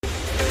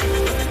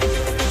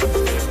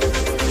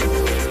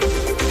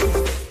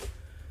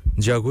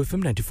জাগো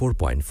FM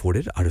 94.4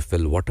 এর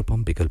RFL water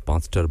pump বিকেল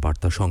 ৫টার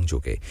বার্তা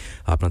সংযোগে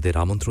আপনাদের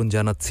আমন্ত্রণ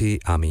জানাচ্ছি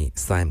আমি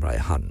সায়েম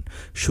রায়হান।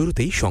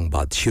 শুরুতেই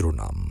সংবাদ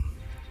শিরোনাম।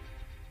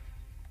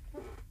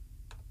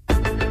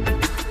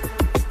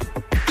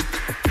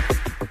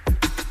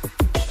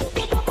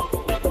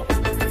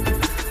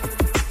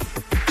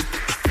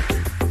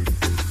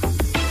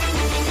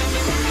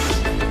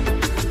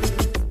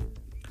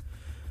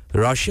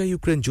 রাশিয়া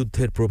ইউক্রেন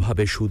যুদ্ধের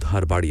প্রভাবে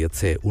সুদহার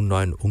বাড়িয়েছে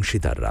উন্নয়ন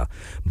অংশীদাররা,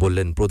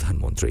 বললেন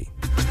প্রধানমন্ত্রী।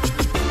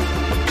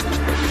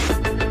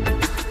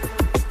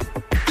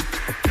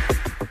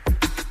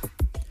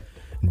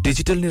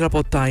 ডিজিটাল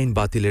নিরাপত্তা আইন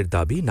বাতিলের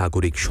দাবি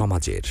নাগরিক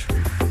সমাজের।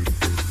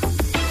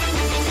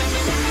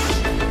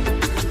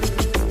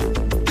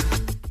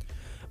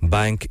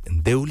 ব্যাংক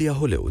দেউলিয়া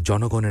হলেও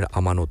জনগণের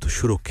আমানত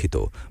সুরক্ষিত,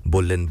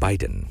 বললেন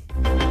বাইডেন।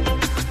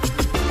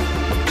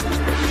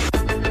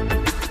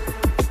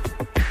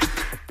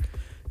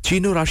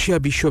 চীন ও রাশিয়া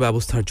বিশ্ব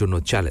ব্যবস্থার জন্য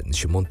চ্যালেঞ্জ,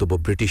 মন্তব্য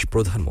ব্রিটিশ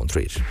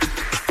প্রধানমন্ত্রীর।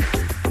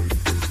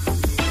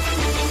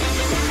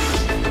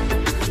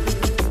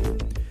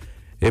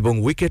 এবং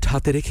উইকেট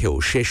হাতে রেখেও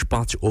শেষ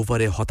 ৫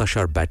 ওভারে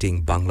হতাশার ব্যাটিং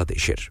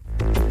বাংলাদেশের।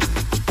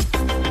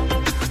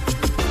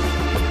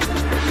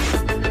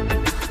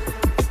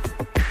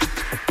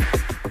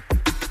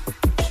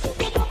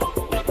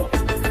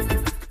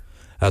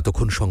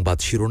 এতক্ষণ সংবাদ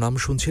শিরোনাম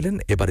শুনছিলেন,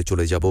 এবারে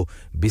চলে যাব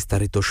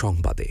বিস্তারিত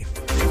সংবাদে।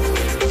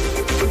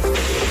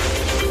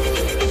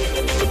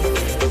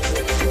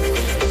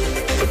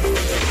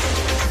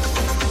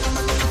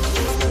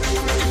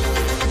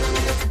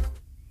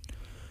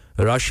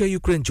 রাশিয়া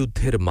ইউক্রেন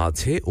যুদ্ধের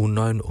মাঝে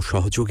উন্নয়ন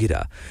সহযোগীরা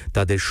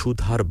তাদের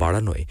সুদহার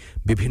বাড়ানোয়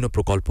বিভিন্ন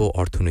প্রকল্প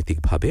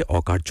অর্থনৈতিকভাবে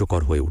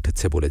অকার্যকর হয়ে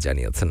উঠেছে বলে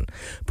জানিয়েছেন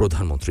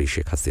প্রধানমন্ত্রী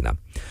শেখ হাসিনা।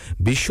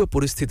 বিশ্ব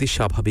পরিস্থিতি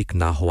স্বাভাবিক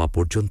না হওয়া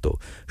পর্যন্ত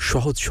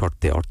সহজ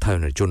শর্তে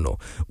অর্থায়নের জন্য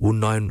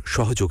উন্নয়ন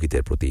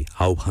সহযোগীদের প্রতি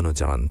আহ্বানও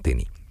জানান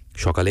তিনি।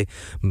 সকালে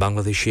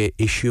বাংলাদেশে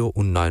এশীয়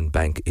উন্নয়ন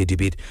ব্যাংক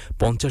এডিবির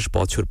 ৫০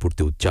 বছর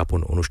পূর্তি উদযাপন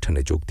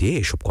অনুষ্ঠানে যোগ দিয়ে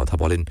এসব কথা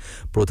বলেন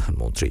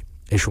প্রধানমন্ত্রী।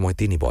 এ সময়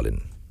তিনি বলেন,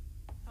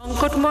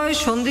 সংকটময়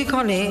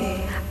সন্ধিক্ষণে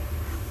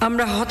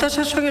আমরা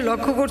হতাশার সঙ্গে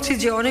লক্ষ্য করছি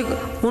যে অনেক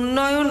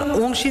উন্নয়ন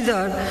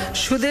অংশীদার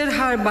সুদের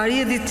হার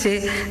বাড়িয়ে দিচ্ছে,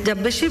 যা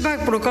বেশিরভাগ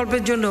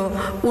প্রকল্পের জন্য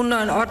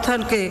উন্নয়ন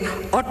অর্থায়নকে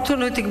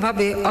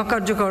অর্থনৈতিকভাবে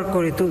অকার্যকর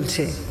করে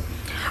তুলছে।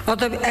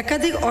 অতএব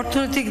একাধিক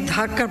অর্থনৈতিক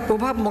ধাক্কার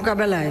প্রভাব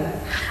মোকাবেলায়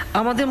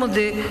আমাদের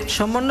মধ্যে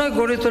সমন্বয়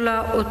গড়ে তোলা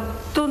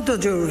অত্যন্ত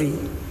জরুরি।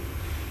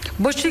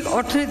 বৈশ্বিক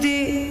অর্থনীতি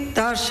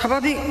তার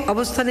স্বাভাবিক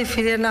অবস্থানে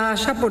ফিরে না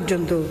আসা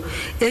পর্যন্ত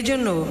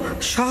এজন্য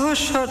সহজ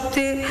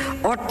শর্তে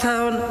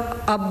অর্থায়ন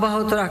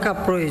অব্যাহত রাখা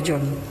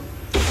প্রয়োজন।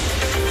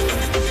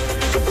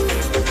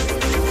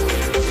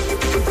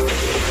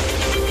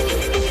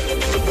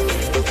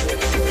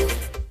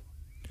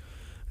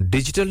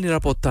 ডিজিটাল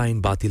নিরাপত্তা আইন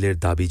বাতিলের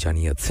দাবি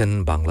জানিয়েছেন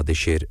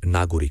বাংলাদেশের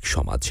নাগরিক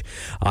সমাজ।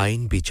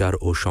 আইন, বিচার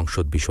ও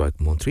সংসদ বিষয়ক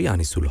মন্ত্রী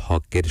আনিসুল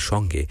হকের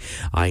সঙ্গে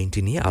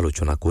আইনটি নিয়ে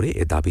আলোচনা করে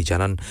এ দাবি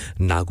জানান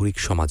নাগরিক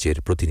সমাজের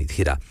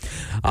প্রতিনিধিরা।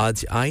 আজ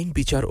আইন,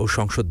 বিচার ও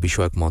সংসদ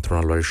বিষয়ক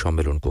মন্ত্রণালয়ের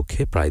সম্মেলন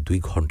কক্ষে প্রায় ২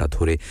 ঘণ্টা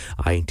ধরে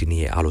আইনটি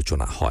নিয়ে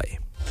আলোচনা হয়।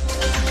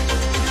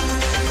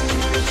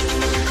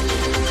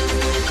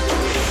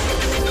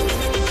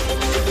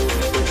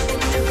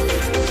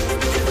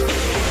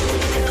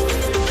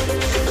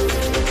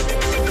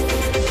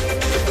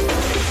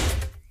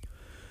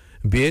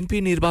 বিএনপি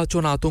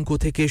নির্বাচন আতঙ্ক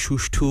থেকে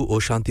সুষ্ঠু ও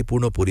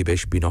শান্তিপূর্ণ পরিবেশ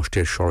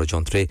বিনষ্টের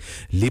ষড়যন্ত্রে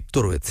লিপ্ত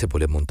রয়েছে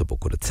বলে মন্তব্য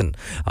করেছেন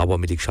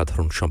আওয়ামী লীগ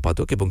সাধারণ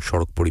সম্পাদক এবং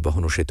সড়ক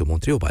পরিবহন ও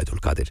সেতুমন্ত্রী ওবায়দুল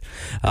কাদের।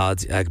 আজ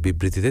এক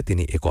বিবৃতিতে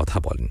তিনি একথা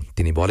বলেন।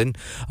 তিনি বলেন,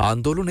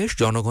 আন্দোলনে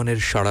জনগণের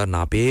সাড়া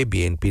না পেয়ে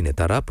বিএনপি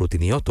নেতারা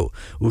প্রতিনিয়ত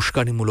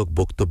উস্কানিমূলক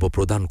বক্তব্য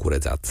প্রদান করে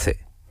যাচ্ছে।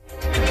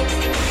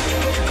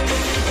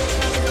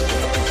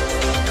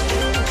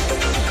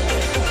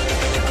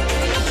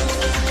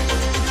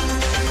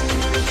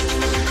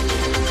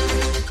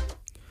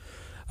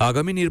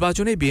 আগামী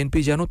নির্বাচনে বিএনপি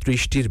যেন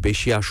 ৩০টির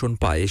বেশি আসন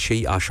পায়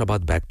সেই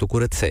আশাবাদ ব্যক্ত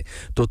করেছে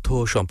তথ্য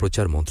ও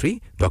সম্প্রচার মন্ত্রী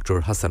ড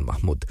হাসান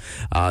মাহমুদ।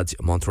 আজ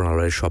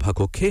মন্ত্রণালয়ের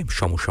সভাকক্ষে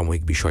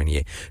সমসাময়িক বিষয়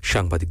নিয়ে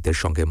সাংবাদিকদের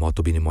সঙ্গে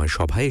মতবিনিময়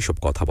সভায় এসব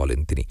কথা বলেন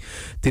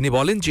তিনি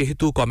বলেন,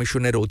 যেহেতু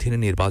কমিশনের অধীনে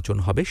নির্বাচন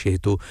হবে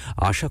সেহেতু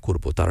আশা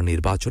করব তারা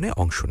নির্বাচনে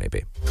অংশ নেবে।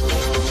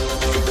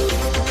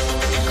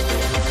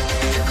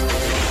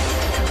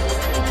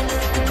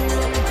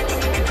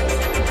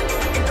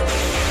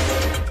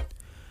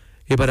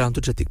 এবারে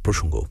আন্তর্জাতিক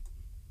প্রসঙ্গ।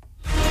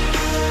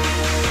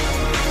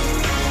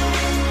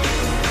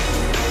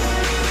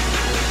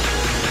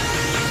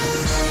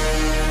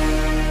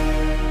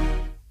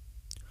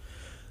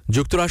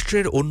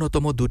 যুক্তরাষ্ট্রের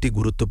অন্যতম 2টি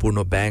গুরুত্বপূর্ণ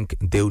ব্যাংক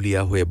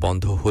দেউলিয়া হয়ে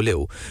বন্ধ হলেও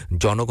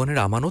জনগণের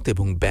আমানত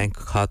এবং ব্যাংক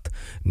খাত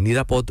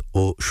নিরাপদ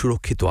ও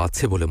সুরক্ষিত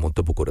আছে বলে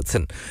মন্তব্য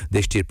করেছেন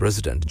দেশটির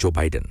প্রেসিডেন্ট জো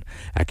বাইডেন।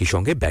 একই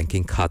সঙ্গে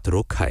ব্যাংকিং খাত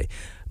রক্ষায়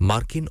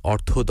মার্কিন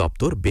অর্থ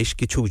দপ্তর বেশ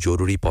কিছু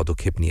জরুরি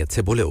পদক্ষেপ নিয়েছে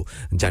বলেও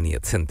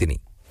জানিয়েছেন তিনি।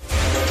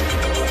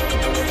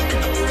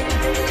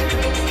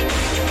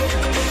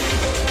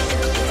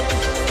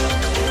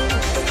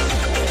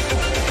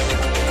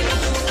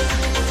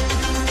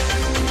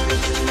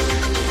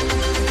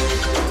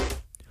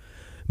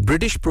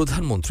 ব্রিটিশ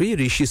প্রধানমন্ত্রী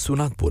ঋষি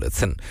সুনাক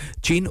বলেছেন,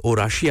 চীন ও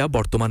রাশিয়া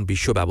বর্তমান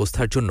বিশ্ব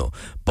ব্যবস্থার জন্য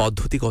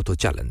পদ্ধতিগত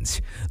চ্যালেঞ্জ।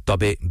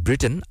 তবে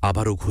ব্রিটেন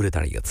আবারও ঘুরে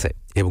দাঁড়িয়েছে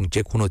এবং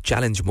যে কোনো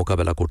চ্যালেঞ্জ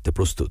মোকাবেলা করতে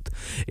প্রস্তুত।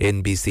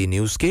 এনবিসি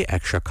নিউজকে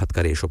এক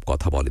সাক্ষাৎকারে এসব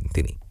কথা বলেন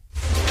তিনি।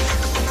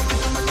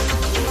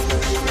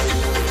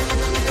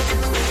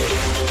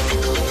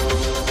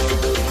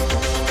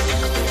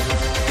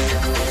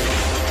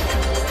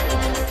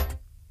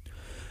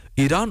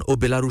 ইরান ও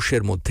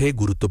বেলারুশের মধ্যে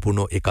গুরুত্বপূর্ণ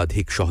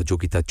একাধিক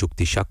সহযোগিতা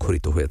চুক্তি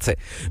স্বাক্ষরিত হয়েছে।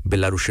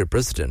 বেলারুশের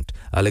প্রেসিডেন্ট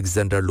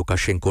আলেকজান্ডার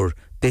লুকাশেঙ্কোর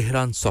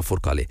তেহরান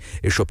সফরকালে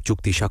এসব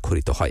চুক্তি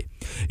স্বাক্ষরিত হয়।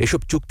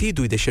 এসব চুক্তি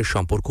দুই দেশের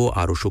সম্পর্ক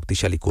আরও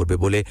শক্তিশালী করবে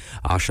বলে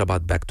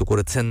আশাবাদ ব্যক্ত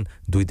করেছেন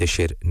দুই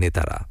দেশের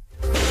নেতারা।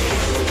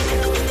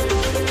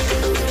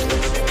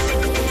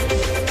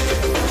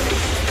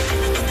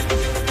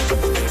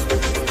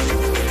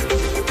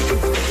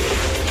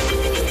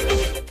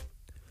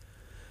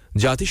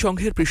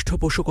 জাতিসংঘের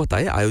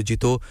পৃষ্ঠপোষকতায়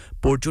আয়োজিত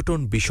পর্যটন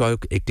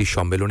বিষয়ক একটি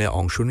সম্মেলনে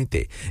অংশ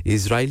নিতে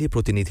ইসরায়েলি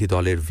প্রতিনিধি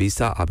দলের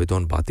ভিসা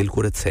আবেদন বাতিল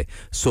করেছে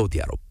সৌদি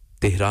আরব।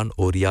 তেহরান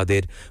ও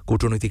রিয়াদের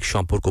কূটনৈতিক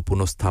সম্পর্ক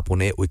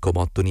পুনঃস্থাপনে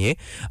ঐকমত্য নিয়ে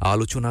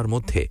আলোচনার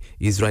মধ্যে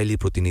ইসরায়েলি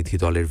প্রতিনিধি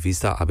দলের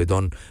ভিসা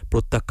আবেদন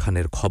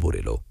প্রত্যাখ্যানের খবর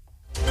এল।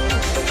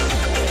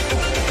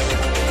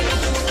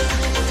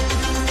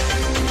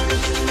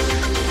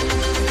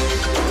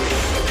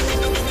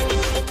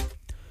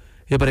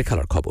 এবারে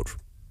খেলার খবর।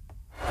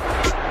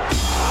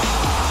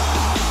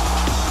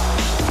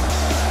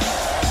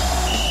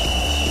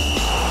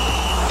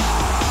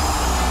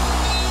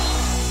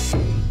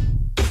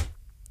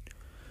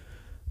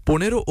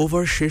 পনেরো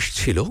ওভার শেষ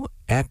ছিল,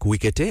 1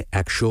 উইকেটে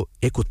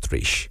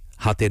 131,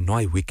 হাতে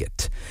 9 উইকেট।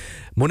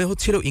 মনে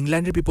হচ্ছিল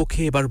ইংল্যান্ডের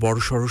বিপক্ষে এবার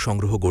বড়সড়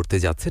সংগ্রহ করতে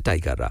যাচ্ছে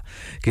টাইগাররা,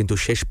 কিন্তু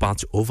শেষ 5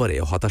 ওভারে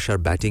হতাশার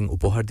ব্যাটিং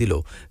উপহার দিল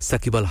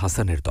সাকিব আল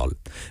হাসানের দল।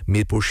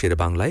 মিরপুর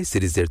শেরেবাংলায়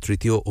সিরিজের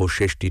তৃতীয় ও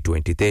শেষ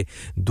টি-20তে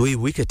 2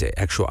 উইকেটে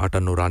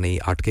 158 রানেই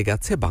আটকে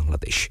গেছে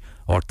বাংলাদেশ।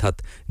 অর্থাৎ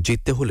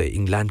জিততে হলে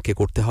ইংল্যান্ডকে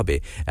করতে হবে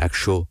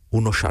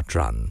 159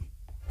 রান।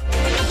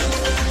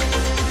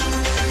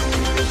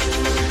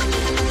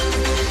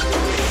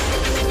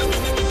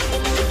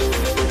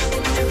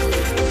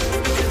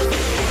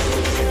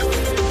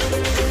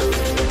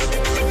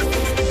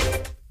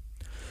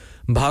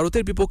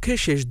 ভারতের বিপক্ষে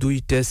শেষ 2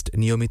 টেস্ট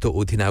নিয়মিত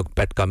অধিনায়ক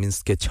প্যাট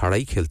কামিন্সকে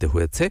ছাড়াই খেলতে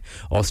হয়েছে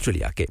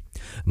অস্ট্রেলিয়াকে।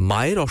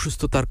 মায়ের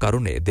অসুস্থতার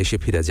কারণে দেশে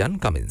ফিরে যান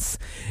কামিন্স।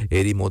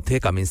 এরই মধ্যে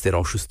কামিন্সের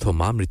অসুস্থ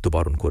মা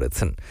মৃত্যুবরণ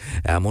করেছেন।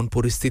 এমন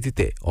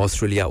পরিস্থিতিতে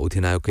অস্ট্রেলিয়া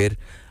অধিনায়কের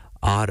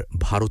আর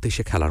ভারতে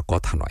এসে খেলার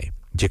কথা নয়,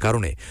 যে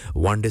কারণে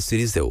ওয়ানডে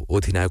সিরিজেও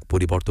অধিনায়ক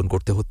পরিবর্তন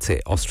করতে হচ্ছে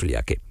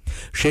অস্ট্রেলিয়াকে।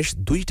 শেষ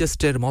 2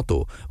 টেস্টের মতো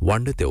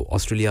ওয়ানডেতেও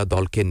অস্ট্রেলিয়া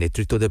দলকে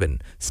নেতৃত্ব দেবেন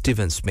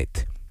স্টিভেন স্মিথ।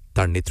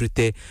 তার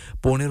নেতৃত্বে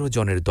 15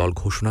 জনের দল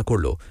ঘোষণা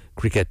করল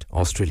cricket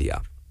Australia.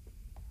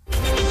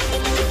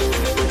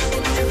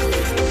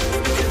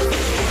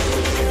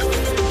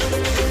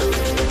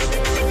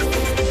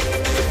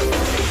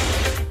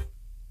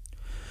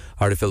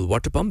 RFL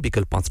water pump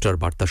বিকেল 5টার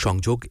বার্তা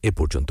সংযোগ এ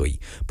পর্যন্তই।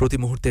 প্রতি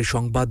মুহূর্তের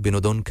সংবাদ,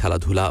 বিনোদন,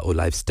 খেলাধুলা ও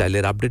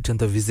লাইফস্টাইলের আপডেট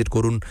জানতে ভিজিট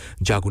করুন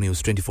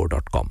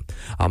jagonews24.com।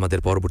 আমাদের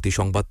পরবর্তী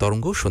সংবাদ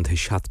তরঙ্গ সন্ধ্যে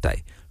 7টায়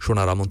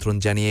শোনার আমন্ত্রণ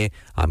জানিয়ে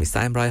আমি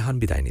সায়েম রায়হান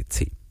বিদায়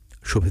নিচ্ছি।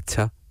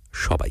 শুভেচ্ছা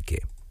সবাইকে।